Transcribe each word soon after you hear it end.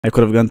I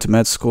could have gone to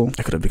med school.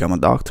 I could have become a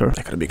doctor.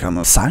 I could have become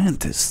a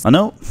scientist. Oh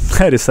no,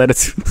 I decided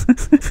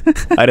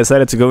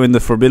to go in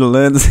the Forbidden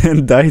Lands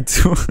and die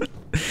to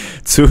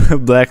a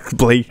black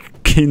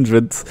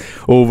kindred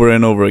over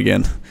and over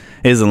again.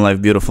 Isn't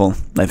life beautiful?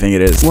 I think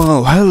it is.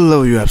 Wow,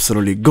 hello you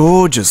absolutely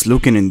gorgeous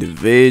looking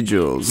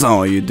individuals. How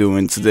are you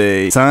doing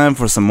today? Time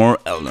for some more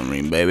Elden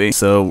Ring, baby.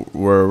 So,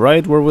 we're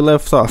right where we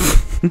left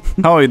off.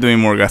 How are you doing,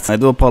 Morgat? I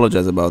do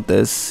apologize about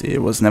this. It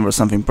was never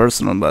something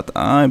personal, but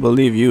I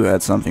believe you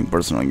had something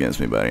personal against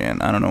me, buddy,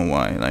 and I don't know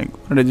why. Like,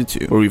 what did you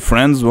do? Were we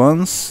friends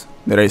once?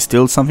 Did I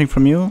steal something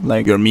from you?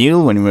 Like your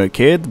meal when you were a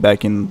kid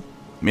back in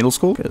middle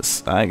school?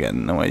 Because I got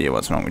no idea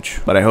what's wrong with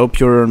you. But I hope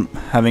you're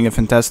having a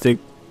fantastic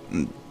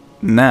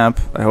nap.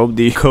 I hope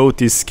the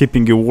coat is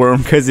keeping you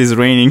warm because it's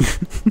raining.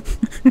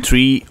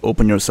 3,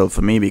 open yourself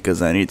for me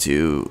because I need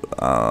to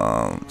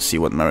see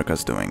what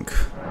Marika's doing.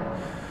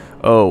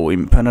 Oh,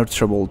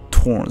 impenetrable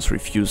thorns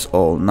refuse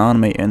all. None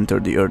may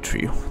enter the earth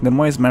tree. Then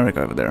why is Marika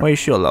over there? Why is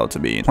she allowed to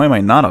be in? Why am I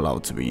not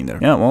allowed to be in there?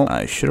 Yeah, well,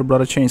 I should have brought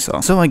a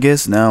chainsaw. So I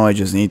guess now I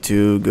just need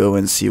to go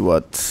and see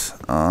what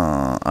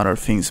other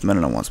things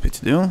Melina wants me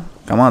to do.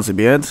 Come on,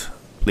 Zibiad.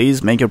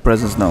 Please make your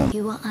presence known.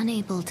 You were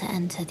unable to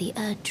enter the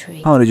Earth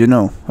Tree. How did you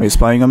know? Are you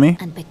spying on me?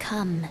 And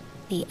become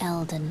the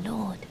Elden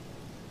Lord.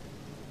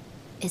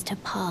 Is to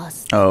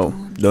pass. Oh,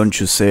 don't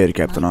you say it,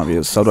 Captain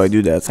Obvious. How do I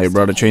do that? I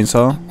brought a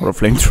chainsaw or a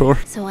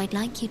flamethrower? So I'd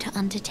like you to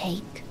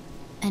undertake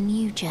a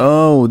new journey.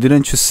 Oh,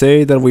 didn't you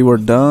say that we were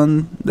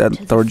done?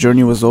 That our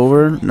journey was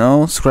over?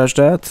 No? Scratch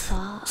that?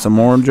 Some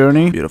more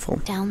journey? Beautiful.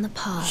 Down the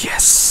path.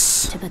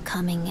 Yes! To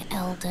becoming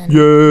Elden.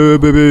 Yeah,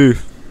 baby!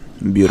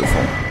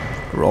 Beautiful.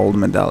 Rolled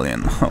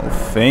medallion.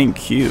 Oh,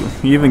 thank you.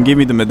 You even give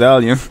me the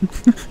medallion.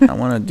 I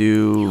wanna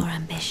do... Your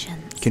ambitions.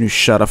 Can you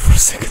shut up for a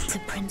second? The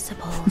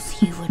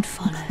principles you would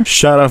follow.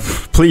 Shut up,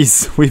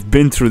 please. We've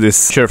been through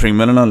this. Sure thing,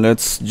 Melina.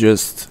 Let's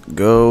just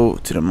go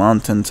to the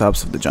mountain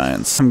tops of the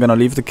giants. I'm gonna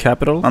leave the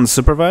capital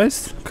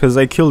unsupervised because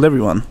I killed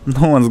everyone.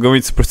 No one's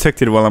going to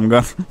protect it while I'm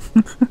gone.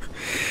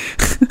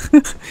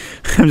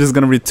 I'm just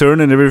gonna return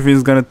and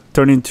everything's gonna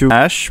turn into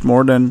ash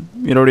more than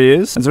it already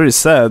is. It's very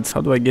sad.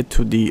 How do I get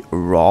to the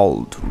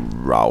route?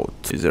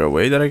 Is there a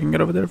way that I can get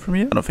over there from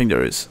here? I don't think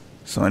there is.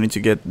 So I need to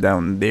get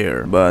down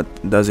there. But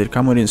does it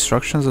come with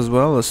instructions as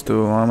well as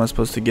to how am I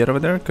supposed to get over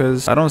there?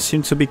 Because I don't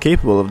seem to be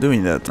capable of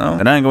doing that, no?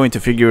 And I'm going to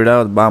figure it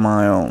out by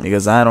my own.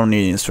 Because I don't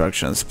need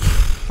instructions.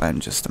 I'm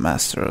just a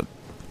master at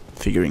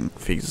figuring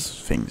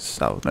things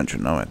out. Don't you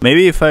know it?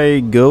 Maybe if I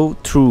go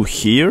through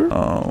here?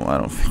 Oh, I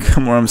don't think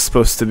I'm where I'm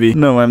supposed to be.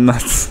 No, I'm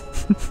not.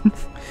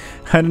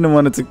 I didn't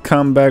want it to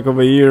come back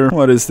over here.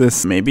 What is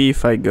this? Maybe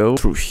if I go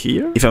through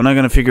here? If I'm not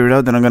gonna figure it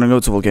out, then I'm gonna go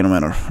to Volcano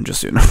Manor.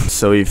 Just so you know.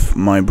 So if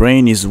my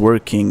brain is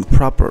working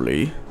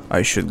properly,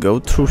 I should go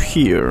through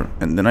here.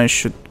 And then I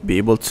should be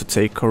able to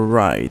take a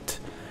right.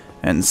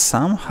 And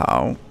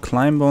somehow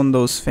climb on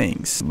those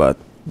things. But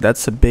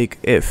that's a big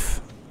if.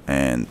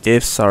 And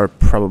ifs are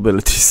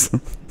probabilities.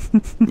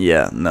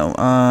 Yeah, no,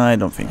 I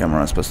don't think I'm where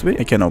I'm supposed to be.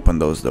 I can't open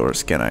those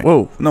doors, can I?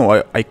 Whoa,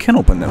 no, I can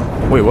open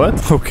them. Wait,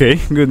 what? Okay,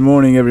 good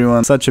morning,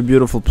 everyone. Such a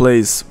beautiful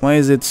place. Why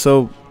is it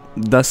so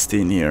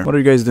dusty in here? What are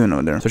you guys doing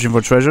over there? Searching for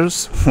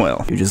treasures?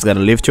 Well, you just gotta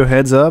lift your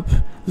heads up,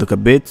 look a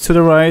bit to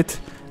the right,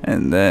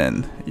 and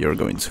then you're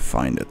going to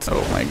find it.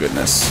 Oh my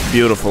goodness.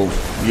 Beautiful.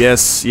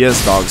 Yes,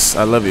 yes, dogs.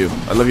 I love you.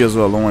 I love you as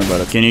well. Don't worry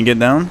about it. Can you get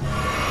down?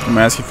 Am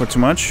I asking for too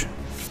much?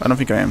 I don't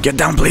think I am. Get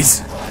down,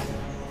 please.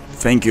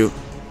 Thank you.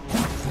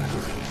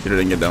 You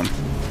didn't get down.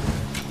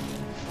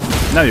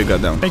 Now you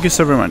got down. Thank you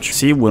so very much.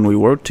 See, when we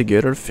work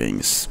together,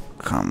 things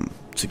come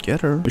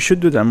together. We should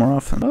do that more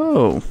often.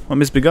 Oh, a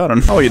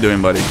misbegotten. How are you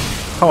doing, buddy?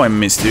 How I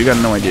missed you. You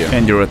got no idea.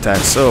 And your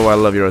attacks. Oh, I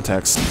love your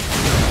attacks.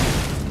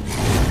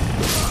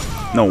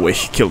 No way,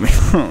 he killed me.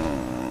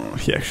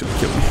 He actually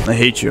killed me. I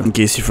hate you, in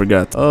case you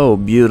forgot. Oh,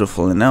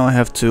 beautiful. And now I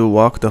have to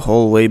walk the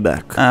whole way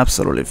back.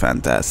 Absolutely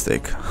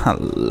fantastic. I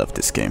love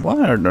this game.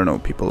 Why are there no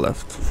people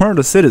left? Where are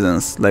the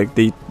citizens? Like,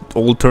 they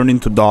all turn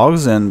into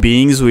dogs and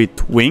beings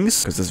with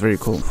wings? Because that's very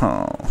cool.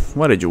 Oh,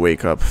 why did you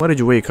wake up? Why did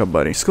you wake up,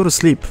 buddy? Just go to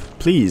sleep,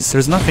 please.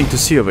 There's nothing to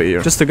see over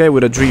here. Just a guy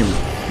with a dream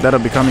that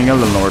of becoming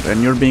Elden Lord,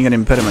 and you're being an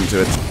impediment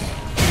to it.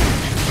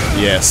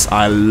 Yes,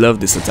 I love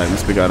this attack,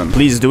 Misbegotten.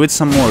 Please do it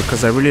some more,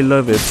 because I really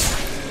love it.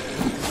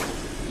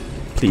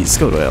 Please,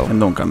 go to hell and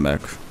don't come back.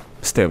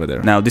 Stay over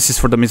there. Now, this is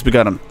for the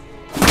Misbegotten.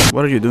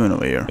 What are you doing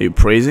over here? Are you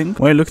praising?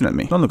 Why are you looking at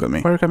me? Don't look at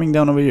me. Why are you coming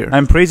down over here?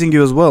 I'm praising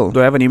you as well. Do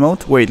I have an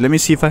emote? Wait, let me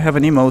see if I have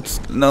an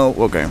emote. No,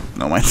 okay.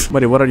 No mind.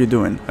 Buddy, what are you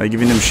doing? Are you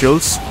giving them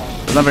shields?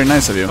 That's not very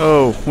nice of you.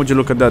 Oh, would you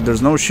look at that?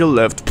 There's no shield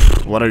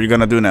left. What are you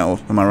gonna do now?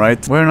 Am I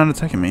right? Why are you not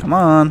attacking me? Come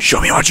on.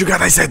 Show me what you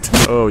got, I said.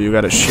 Oh, you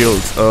got a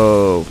shield.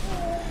 Oh.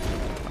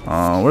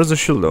 Where's the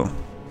shield though?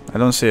 I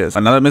don't see it.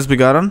 Another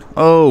Misbegotten?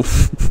 Oh.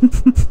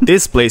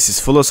 This place is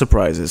full of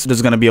surprises.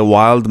 There's gonna be a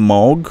wild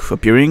Mog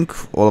appearing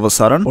all of a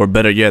sudden. Or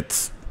better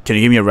yet, can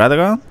you give me a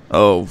Radagon?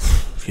 Oh,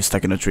 he's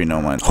stuck in a tree,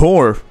 no mind.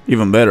 Or,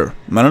 even better,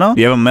 Melina?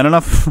 Do you have a Melina,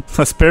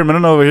 a spare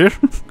Melina over here?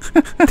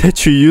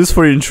 That you use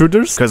for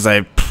intruders? Because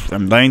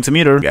I'm dying to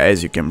meet her.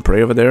 Guys, you can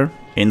pray over there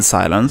in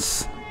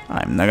silence.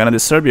 I'm not gonna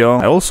disturb you.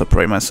 I also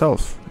pray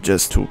myself,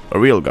 just to a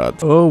real god.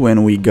 Oh,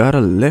 and we got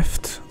a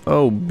lift.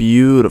 Oh,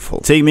 beautiful.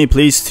 Take me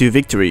please to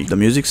victory. The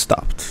music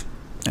stopped.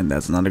 And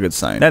that's not a good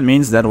sign. That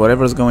means that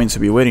whatever's going to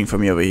be waiting for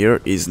me over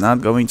here is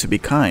not going to be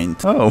kind.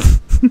 Oh.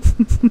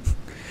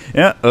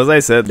 Yeah, as I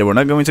said, they were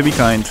not going to be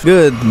kind.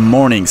 Good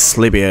morning,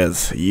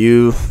 sleepyheads.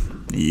 You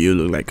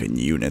look like a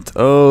unit.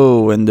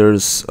 Oh, and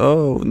there's...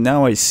 Oh,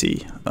 now I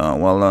see.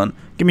 Well done.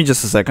 Give me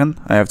just a second.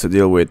 I have to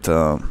deal with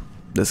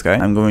this guy.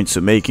 I'm going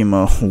to make him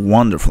a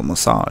wonderful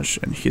massage,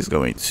 and he's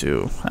going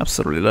to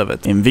absolutely love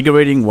it.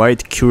 Invigorating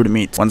white cured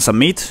meat. Want some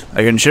meat?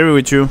 I can share it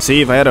with you.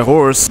 See, if I had a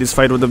horse, this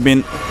fight would have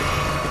been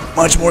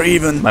much more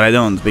even. But I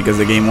don't, because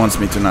the game wants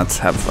me to not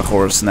have a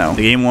horse now.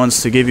 The game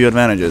wants to give you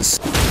advantages.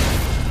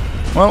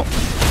 Well,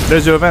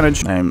 there's your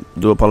advantage. I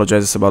do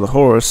apologize about the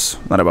horse.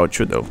 Not about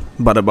you, though.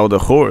 But about the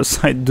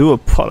horse, I do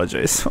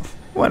apologize.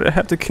 Why did I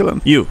have to kill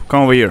him? You,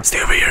 come over here.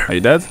 Stay over here. Are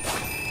you dead?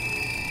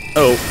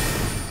 Oh.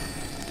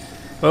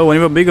 Oh, and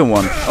you're a bigger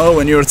one. Oh,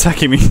 and you're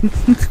attacking me.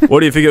 Where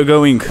do you think you're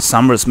going?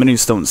 Summer Smithing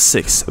Stone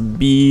 6.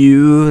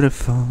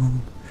 Beautiful.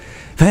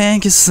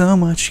 Thank you so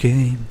much,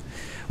 game.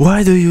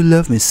 Why do you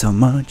love me so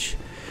much?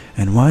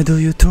 And why do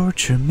you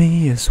torture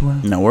me as well?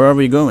 Now, where are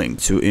we going?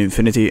 To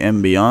infinity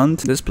and beyond?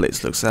 This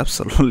place looks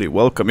absolutely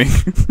welcoming.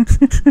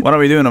 What are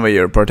we doing over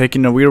here?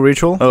 Partaking in a weird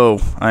ritual? Oh,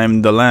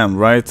 I'm the lamb,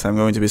 right? I'm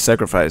going to be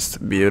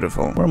sacrificed.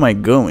 Beautiful. Where am I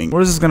going?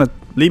 Where is this gonna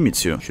lead me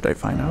to? Should I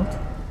find out?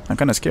 I'm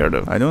kinda scared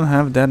though. I don't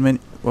have that many...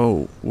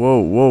 Whoa, whoa,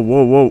 whoa,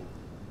 whoa, whoa.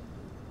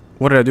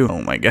 What did I do?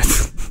 Oh my god.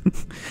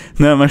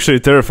 Now I'm actually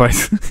terrified.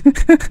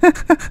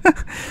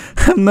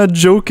 I'm not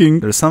joking.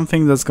 There's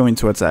something that's going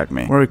to attack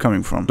me. Where are you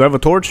coming from? Do I have a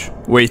torch?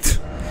 Wait.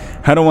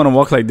 I don't want to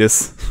walk like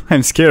this.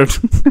 I'm scared.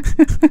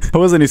 I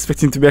wasn't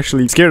expecting to be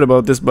actually scared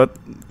about this, but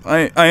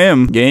I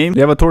am. Game, do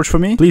you have a torch for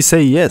me? Please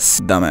say yes,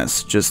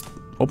 dumbass. Just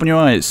open your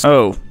eyes.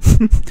 Oh.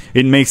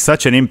 It makes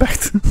such an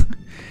impact.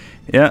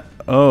 Yeah.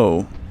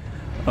 Oh.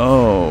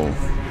 Oh.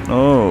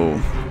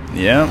 Oh.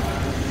 Yeah.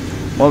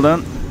 Well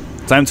done.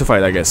 Time to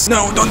fight, I guess.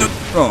 No, don't do...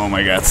 Oh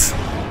my god.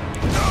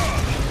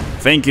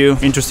 Thank you.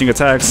 Interesting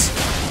attacks.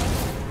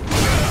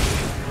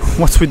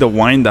 What's with the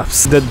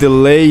wind-ups? The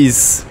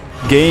delays.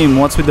 Game,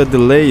 what's with the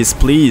delays,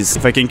 please?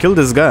 If I can kill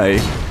this guy,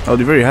 I'll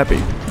be very happy.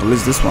 At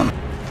least this one.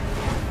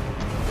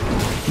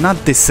 Not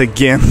this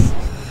again.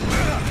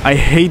 I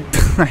hate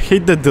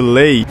the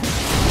delay.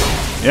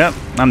 Yeah,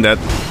 I'm dead.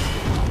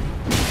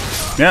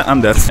 Yeah,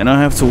 I'm dead. And I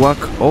have to walk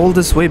all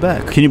this way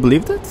back. Can you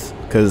believe that?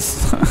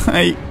 Because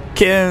I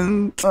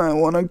can't. I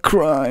wanna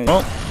cry.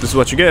 Well, this is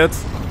what you get.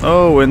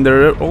 Oh, and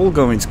they're all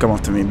going to come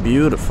after me.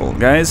 Beautiful.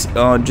 Guys,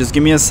 just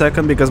give me a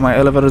second because my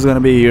elevator is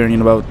gonna be here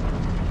in about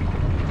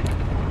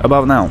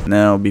now.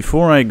 Now,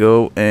 before I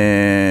go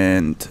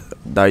and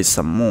die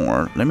some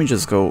more, let me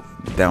just go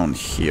down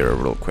here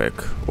real quick.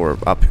 Or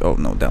up. Oh,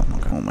 no, down.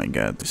 Okay. Oh my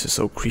god, this is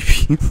so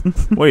creepy.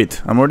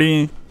 Wait, I'm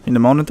already in the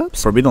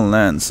mountaintops? Forbidden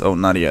lands. Oh,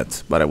 not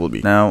yet, but I will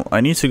be. Now,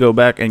 I need to go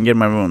back and get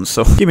my runes,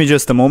 so give me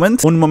just a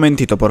moment. Un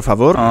momentito, por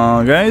favor.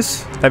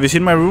 Guys, have you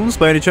seen my runes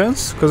by any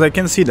chance? Because I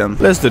can see them.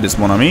 Let's do this,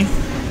 mon ami.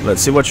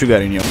 Let's see what you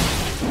got in you.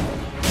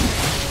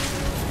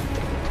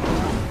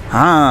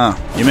 Ah,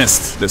 you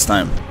missed this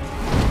time.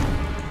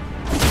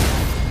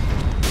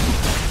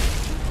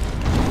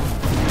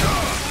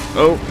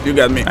 Oh, you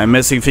got me. I'm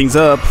messing things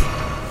up.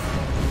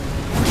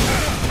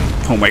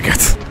 Oh my god.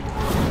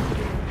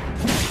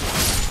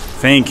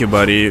 Thank you,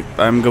 buddy.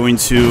 I'm going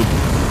to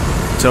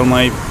tell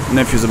my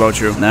nephews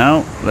about you.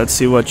 Now, let's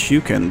see what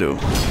you can do.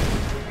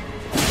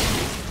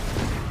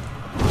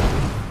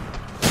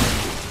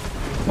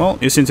 Well,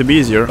 you seem to be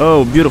easier.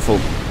 Oh, beautiful.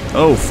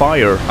 Oh,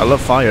 fire. I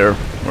love fire.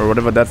 Or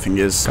whatever that thing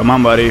is. Come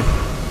on, buddy.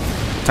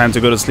 Time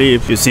to go to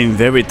sleep. You seem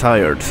very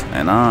tired.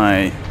 And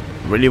I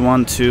really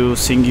want to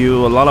sing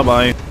you a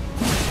lullaby.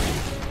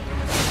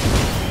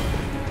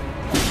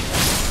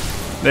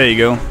 There you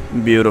go.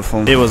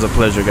 Beautiful. It was a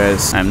pleasure,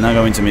 guys. I'm not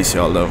going to miss you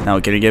all, though. Now,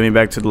 can you get me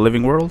back to the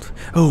living world?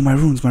 Oh, my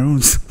runes, my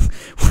runes.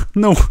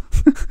 No.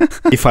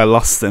 If I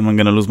lost them, I'm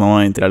gonna lose my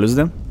mind. Did I lose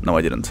them? No,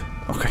 I didn't.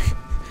 Okay.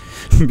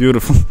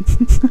 Beautiful.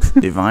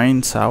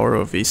 Divine Tower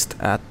of East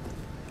at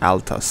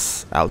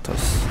Altas.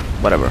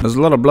 Whatever. There's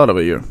a lot of blood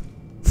over here.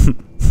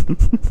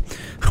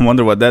 I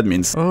wonder what that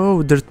means.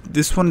 Oh,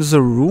 this one is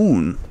a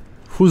rune.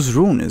 Whose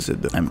rune is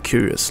it, though? I'm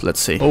curious.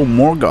 Let's see. Oh,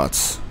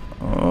 Morgoth's.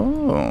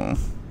 Oh.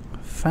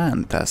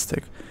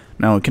 Fantastic.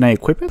 Now, can I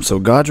equip it? So,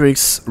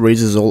 Godric's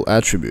raises all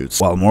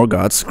attributes, while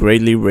Morgoth's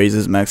greatly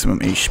raises maximum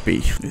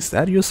HP. Is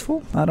that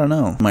useful? I don't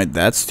know. Am I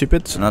that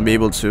stupid to not be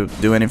able to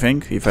do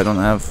anything if I don't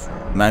have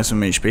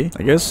maximum HP?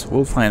 I guess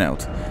we'll find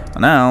out.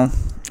 Now,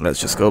 let's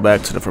just go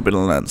back to the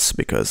Forbidden Lands,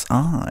 because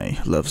I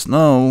love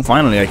snow.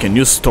 Finally, I can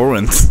use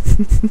Torrent.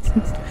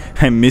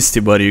 I missed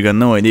you, buddy. You got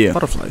no idea.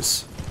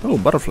 Butterflies. Oh,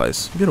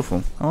 butterflies.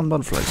 Beautiful. I want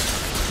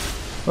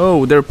butterflies.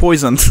 Oh, they're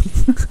poisoned.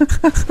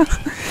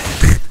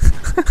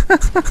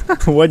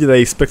 Why did I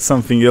expect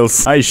something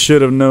else? I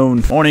should have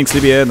known. Morning,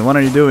 sleepyhead. What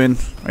are you doing?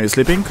 Are you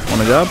sleeping?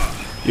 On a job?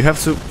 You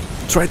have to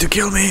try to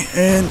kill me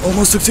and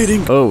almost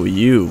succeeding. Oh,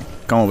 you.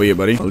 Come over here,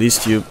 buddy. At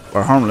least you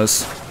are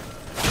harmless.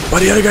 But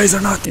the other guys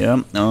are not.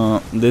 Yeah,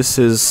 this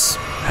is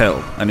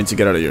hell. I need to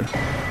get out of here.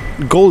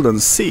 Golden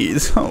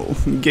seeds. Oh,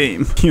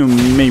 game. You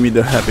made me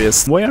the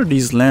happiest. Why are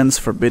these lands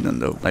forbidden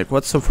though? Like,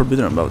 what's so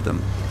forbidden about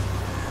them?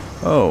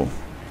 Oh.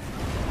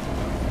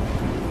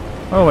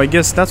 Oh, I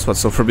guess that's what's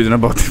so forbidden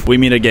about them. We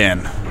meet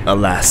again.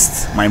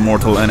 Alas, my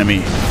mortal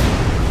enemy.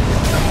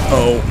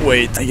 Oh,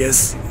 wait. I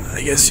guess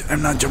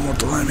I'm not your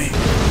mortal enemy.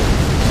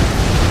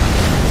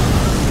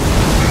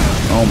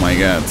 Oh my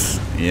god.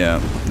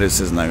 Yeah, this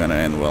is not gonna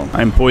end well.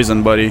 I'm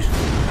poisoned, buddy.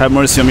 Have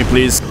mercy on me,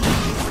 please.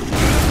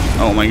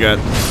 Oh my god.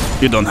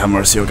 You don't have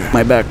mercy, okay.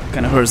 My back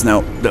kinda hurts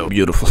now. Oh,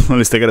 beautiful. At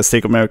least I got a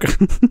steak America.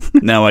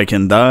 Now I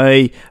can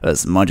die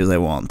as much as I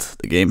want.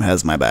 The game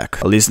has my back.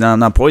 At least now I'm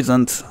not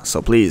poisoned.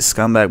 So please,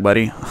 come back,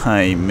 buddy.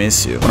 I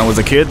miss you. When I was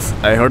a kid,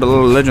 I heard a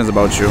lot of legends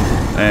about you.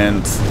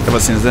 And ever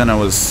since then, I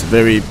was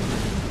very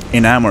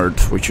enamored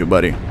with you,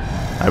 buddy.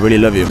 I really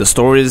love you. The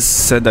stories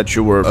said that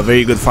you were a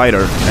very good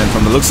fighter. And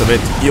from the looks of it,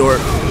 you're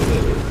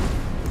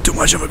too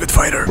much of a good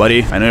fighter.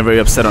 Buddy, I know you're very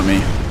upset on me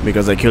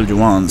because I killed you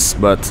once,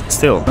 but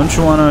still, don't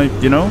you wanna,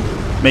 you know,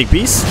 make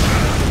peace?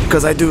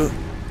 Because I do.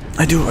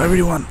 I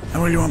really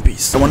want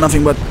peace. I want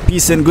nothing but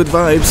peace and good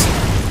vibes.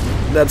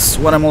 That's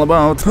what I'm all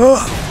about.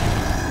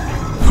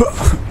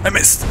 I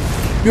missed.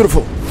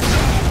 Beautiful.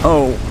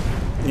 Oh,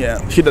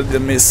 yeah, he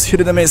didn't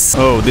miss.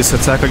 Oh, this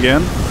attack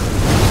again?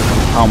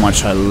 How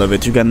much I love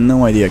it. You got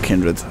no idea,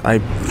 Kindred.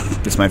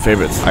 It's my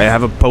favorite. I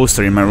have a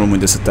poster in my room with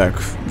this attack.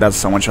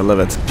 That's how much I love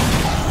it.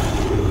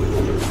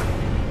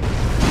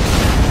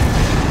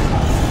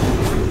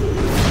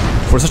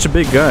 For such a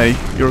big guy,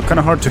 you're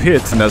kinda hard to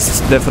hit, and that's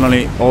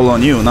definitely all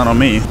on you, not on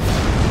me.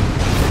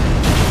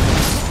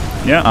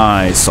 Yeah,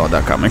 I saw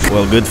that coming.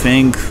 Well, good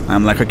thing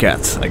I'm like a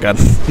cat. I got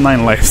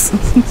 9 lives.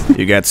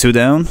 You got 2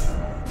 down?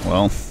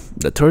 Well,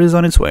 the turret is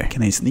on its way.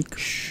 Can I sneak?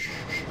 Shh.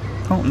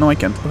 Oh, no I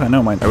can't. Okay,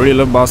 never mind. I really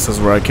love bosses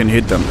where I can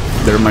hit them.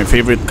 They're my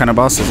favorite kind of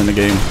bosses in the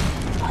game.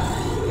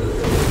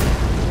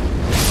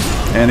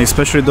 And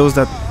especially those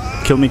that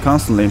kill me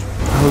constantly.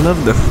 I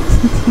love them.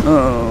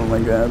 Oh my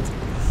god.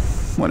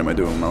 What am I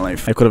doing with my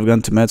life? I could have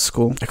gone to med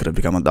school. I could have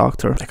become a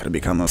doctor. I could have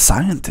become a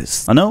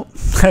scientist. Oh no,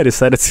 I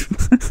decided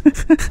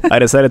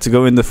to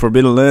go in the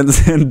Forbidden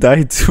Lands and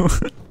die to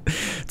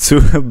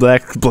a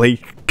black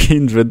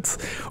kindred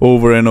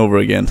over and over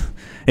again.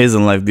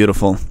 Isn't life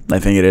beautiful? I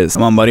think it is.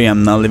 Come on, buddy,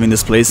 I'm not leaving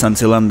this place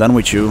until I'm done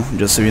with you.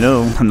 Just so you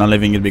know, I'm not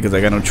leaving it because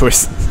I got no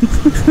choice.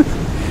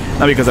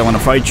 Not because I want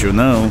to fight you,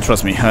 no.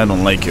 Trust me, I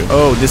don't like you.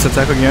 Oh, this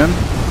attack again?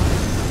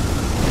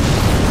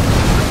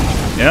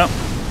 Yeah.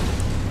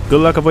 Good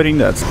luck avoiding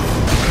that.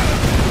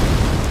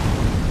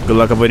 Good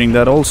luck avoiding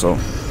that also.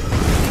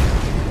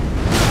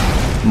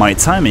 My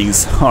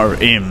timings are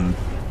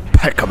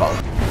impeccable.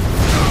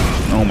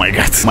 Oh my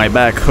god. My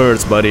back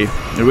hurts, buddy.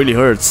 It really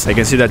hurts. I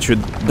can see that you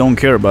don't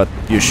care, but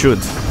you should.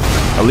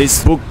 At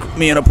least book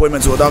me an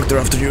appointment to a doctor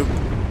after you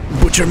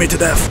butcher me to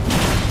death.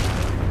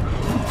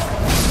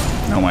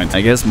 No mind.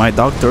 I guess my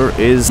doctor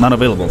is not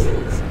available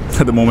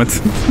at the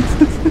moment.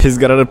 He's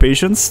got other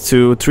patients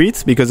to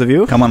treat because of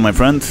you. Come on, my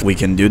friend. We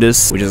can do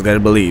this. We just gotta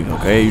believe,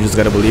 okay? You just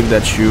gotta believe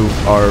that you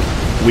are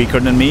weaker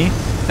than me.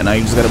 And I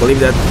just gotta believe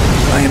that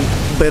I am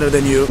better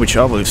than you. Which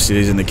obviously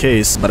isn't the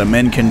case, but a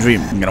man can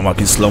dream. I'm gonna walk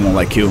in slow-mo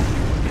like you.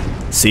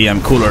 See,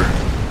 I'm cooler.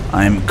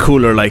 I'm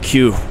cooler like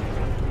you.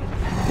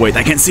 Wait,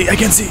 I can see.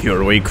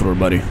 You're way cooler,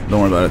 buddy.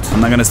 Don't worry about it.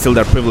 I'm not gonna steal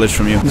that privilege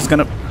from you. I'm just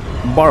gonna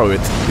borrow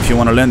it if you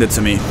wanna lend it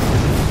to me.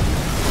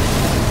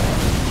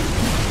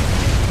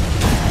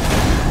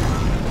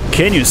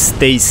 Can you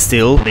stay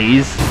still,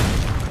 please?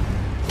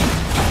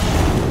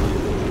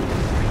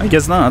 I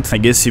guess not. I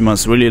guess you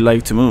must really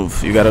like to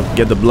move. You gotta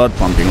get the blood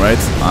pumping, right?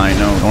 I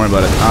know. Don't worry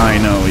about it. I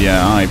know.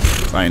 Yeah,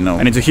 I know.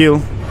 I need to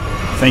heal.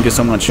 Thank you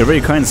so much. You're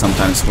very kind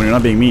sometimes when you're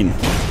not being mean.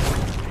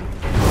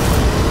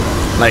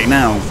 Like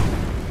now.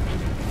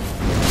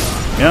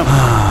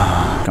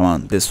 Yeah. Come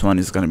on. This one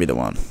is gonna be the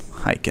one.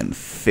 I can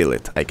feel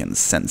it. I can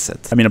sense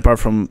it. I mean, apart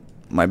from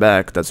my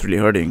back, that's really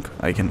hurting.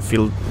 I can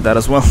feel that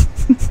as well.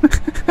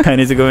 I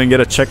need to go and get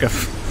a checkup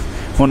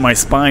on my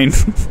spine.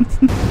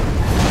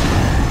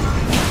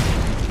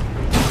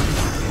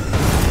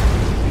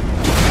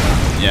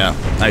 Yeah,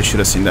 I should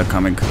have seen that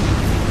coming.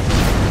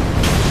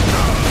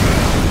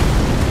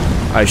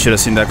 I should have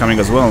seen that coming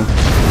as well.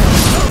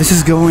 This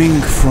is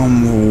going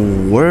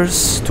from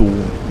worse to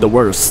the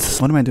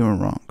worst. What am I doing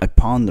wrong? I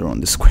ponder on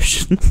this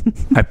question.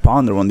 I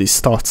ponder on these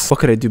thoughts. What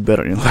could I do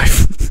better in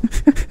life?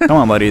 Come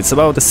on, buddy. It's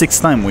about the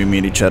 6th time we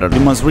meet each other. You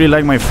must really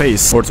like my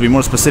face. Or to be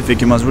more specific,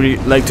 you must really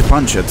like to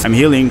punch it. I'm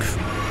healing.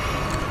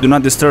 Do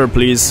not disturb,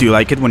 please. Do you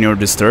like it when you're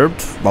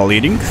disturbed while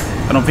eating?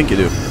 I don't think you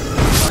do.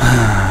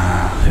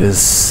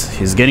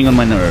 He's getting on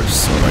my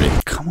nerves already.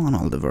 Come on,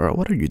 Aldevara,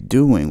 what are you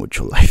doing with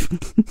your life?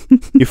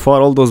 You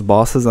fought all those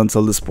bosses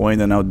until this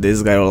point, and now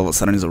this guy all of a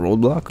sudden is a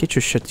roadblock? Get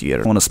your shit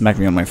together. I want to smack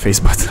me on my face,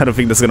 but I don't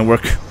think that's gonna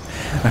work.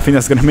 I think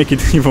that's gonna make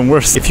it even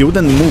worse. If you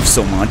wouldn't move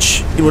so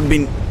much, it would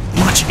be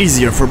much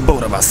easier for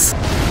both of us.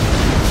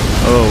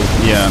 Oh,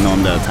 yeah, no,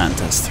 I'm dead.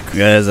 Fantastic.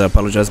 Guys, I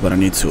apologize, but I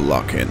need to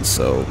lock in,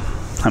 so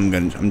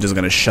I'm just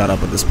gonna shut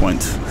up at this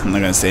point. I'm not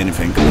gonna say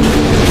anything.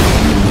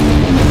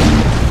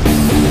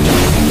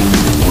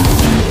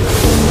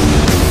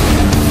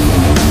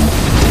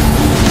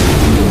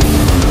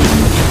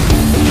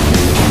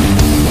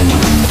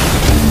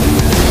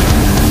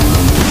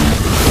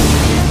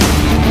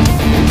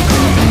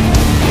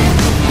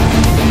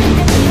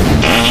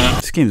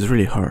 This game is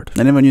really hard.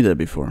 I never knew that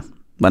before,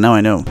 but now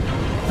I know.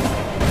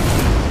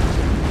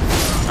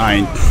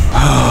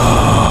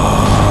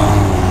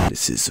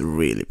 This is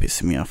really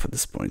pissing me off at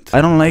this point.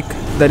 I don't like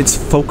that it's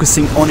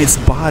focusing on its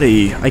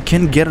body. I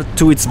can't get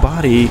to its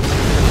body.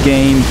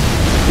 Game,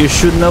 you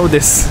should know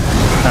this.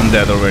 I'm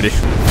dead already.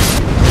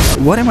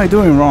 What am I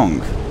doing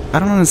wrong? I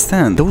don't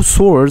understand. Those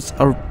swords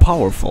are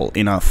powerful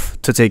enough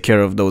to take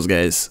care of those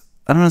guys.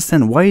 I don't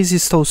understand. Why is he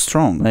so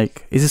strong?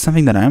 Like, is it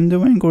something that I'm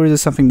doing, or is it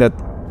something that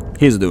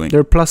he's doing?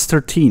 They're plus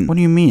 13. What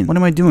do you mean? What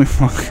am I doing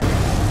wrong?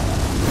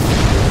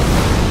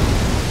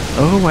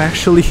 Oh, I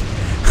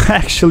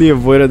actually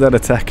avoided that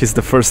attack. Is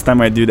the first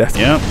time I do that.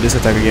 Yeah, this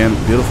attack again.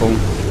 Beautiful.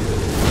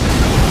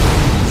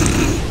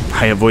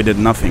 I avoided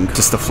nothing.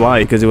 Just a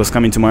fly, because it was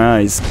coming to my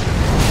eyes.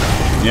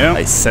 Yeah,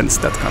 I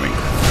sensed that coming.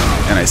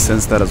 And I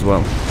sensed that as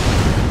well.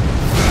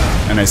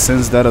 And I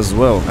sensed that as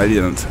well. I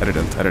didn't.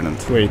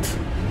 Wait,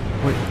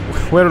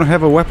 I don't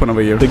have a weapon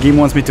over here. The game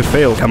wants me to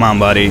fail. Come on,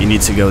 buddy. You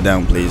need to go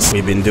down, please.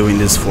 We've been doing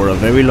this for a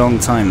very long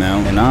time now,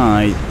 and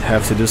I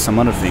have to do some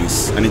other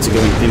things. I need to go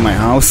and clean my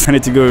house. I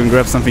need to go and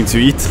grab something to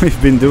eat.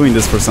 We've been doing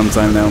this for some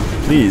time now.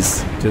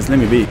 Please, just let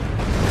me be.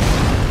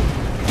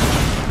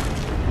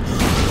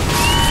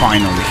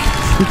 Finally.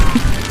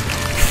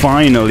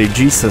 Finally,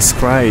 Jesus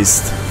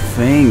Christ.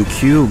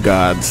 Thank you,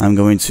 God. I'm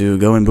going to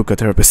go and book a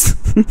therapist.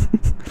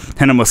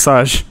 And a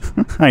massage.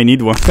 I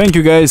need one. Thank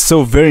you guys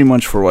so very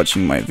much for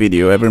watching my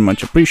video. I very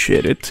much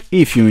appreciate it.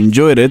 If you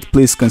enjoyed it,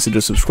 please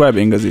consider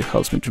subscribing, as it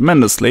helps me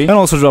tremendously. And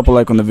also drop a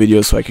like on the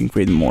video so I can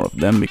create more of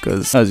them,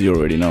 because as you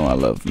already know, I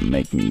love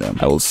making them.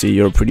 I will see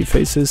your pretty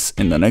faces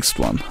in the next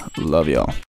one. Love y'all.